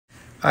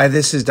Hi,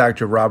 this is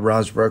Dr. Rob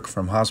Rozbruch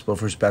from Hospital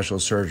for Special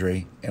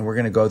Surgery, and we're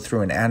going to go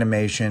through an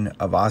animation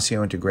of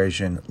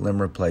osseointegration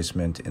limb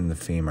replacement in the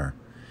femur.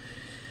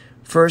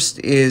 First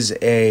is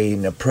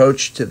an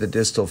approach to the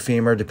distal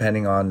femur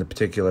depending on the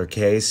particular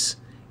case.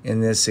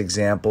 In this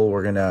example,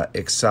 we're going to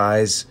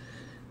excise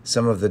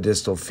some of the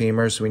distal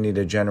femur, so we need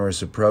a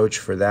generous approach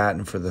for that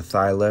and for the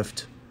thigh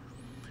lift.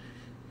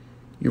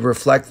 You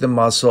reflect the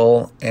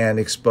muscle and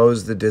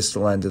expose the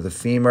distal end of the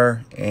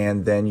femur,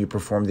 and then you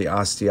perform the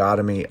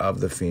osteotomy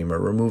of the femur,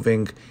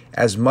 removing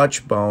as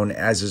much bone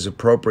as is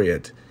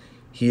appropriate.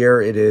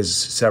 Here it is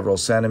several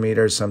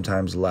centimeters,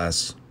 sometimes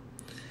less.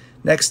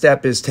 Next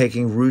step is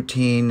taking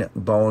routine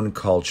bone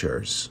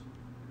cultures.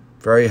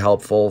 Very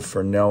helpful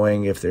for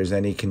knowing if there's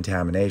any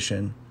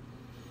contamination.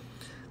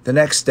 The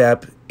next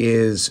step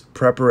is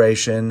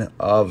preparation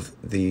of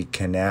the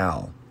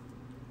canal.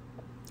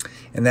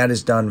 And that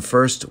is done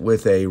first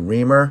with a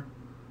reamer,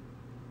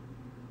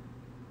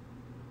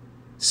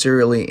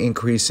 serially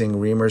increasing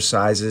reamer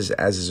sizes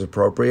as is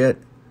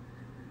appropriate,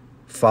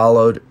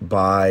 followed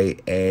by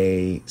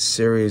a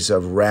series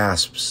of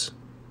rasps,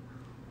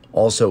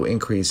 also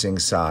increasing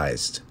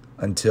sized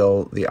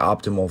until the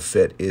optimal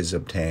fit is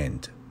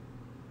obtained.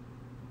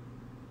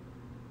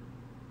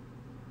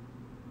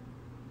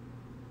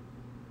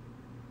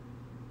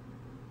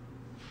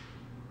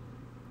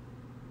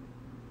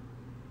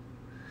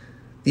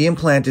 The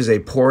implant is a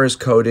porous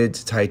coated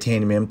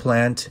titanium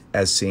implant,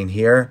 as seen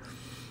here,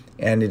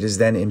 and it is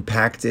then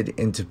impacted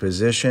into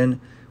position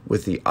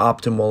with the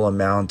optimal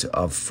amount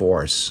of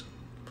force.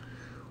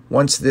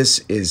 Once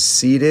this is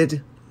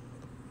seated,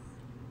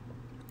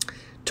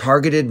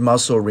 targeted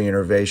muscle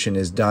reinnervation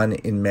is done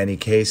in many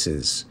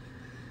cases.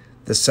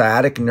 The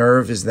sciatic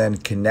nerve is then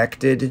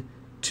connected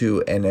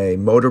to a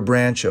motor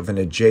branch of an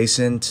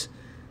adjacent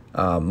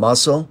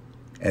muscle,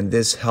 and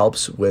this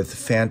helps with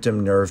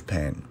phantom nerve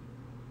pain.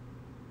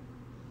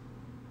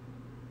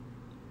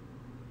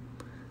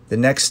 The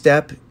next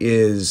step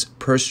is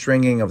purse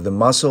stringing of the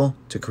muscle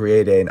to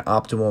create an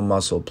optimal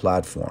muscle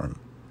platform.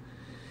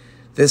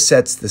 This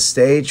sets the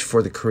stage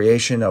for the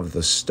creation of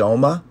the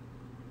stoma.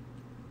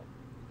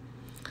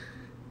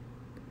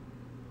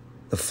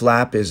 The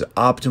flap is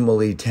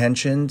optimally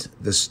tensioned.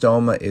 The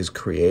stoma is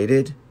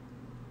created,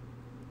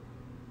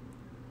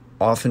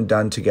 often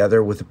done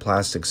together with a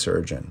plastic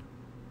surgeon.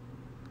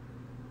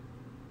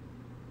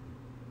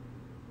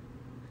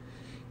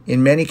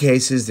 In many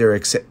cases, there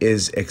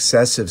is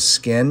excessive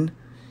skin,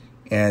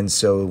 and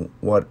so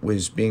what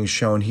was being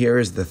shown here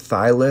is the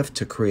thigh lift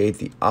to create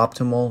the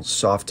optimal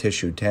soft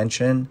tissue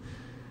tension.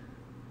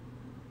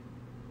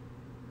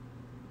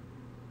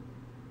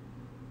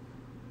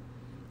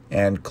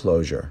 And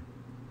closure.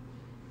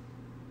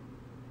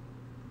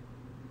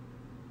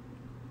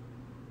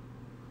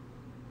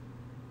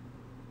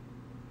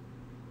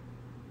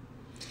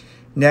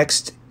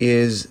 Next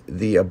is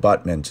the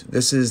abutment.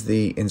 This is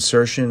the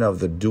insertion of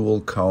the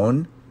dual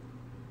cone.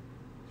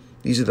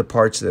 These are the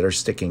parts that are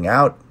sticking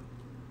out.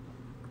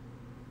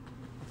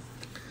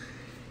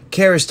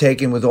 Care is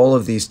taken with all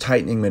of these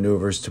tightening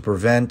maneuvers to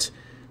prevent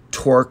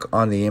torque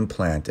on the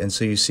implant. And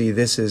so you see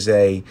this is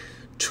a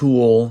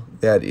tool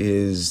that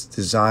is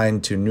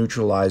designed to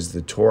neutralize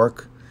the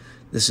torque.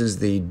 This is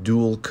the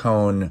dual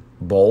cone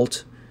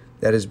bolt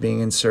that is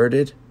being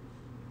inserted.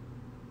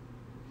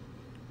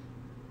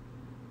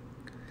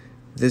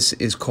 This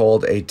is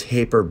called a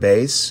taper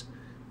base,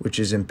 which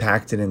is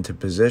impacted into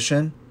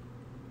position.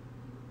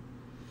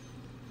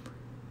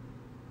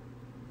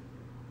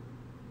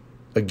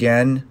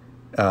 Again,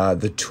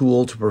 the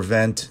tool to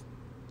prevent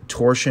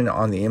torsion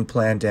on the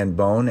implant and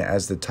bone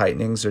as the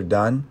tightenings are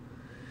done.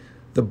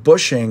 The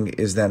bushing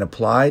is then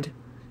applied,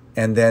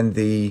 and then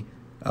the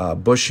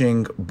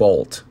bushing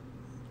bolt.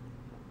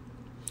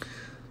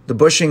 The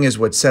bushing is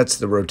what sets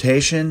the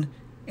rotation,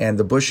 and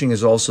the bushing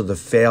is also the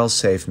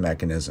fail-safe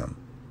mechanism.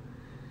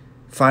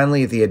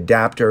 Finally, the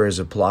adapter is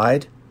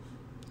applied.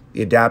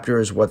 The adapter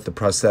is what the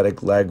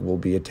prosthetic leg will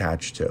be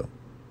attached to.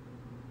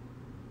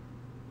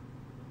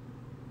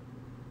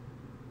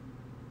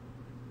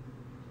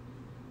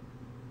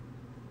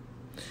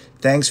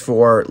 Thanks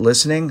for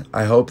listening.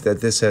 I hope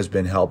that this has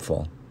been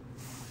helpful.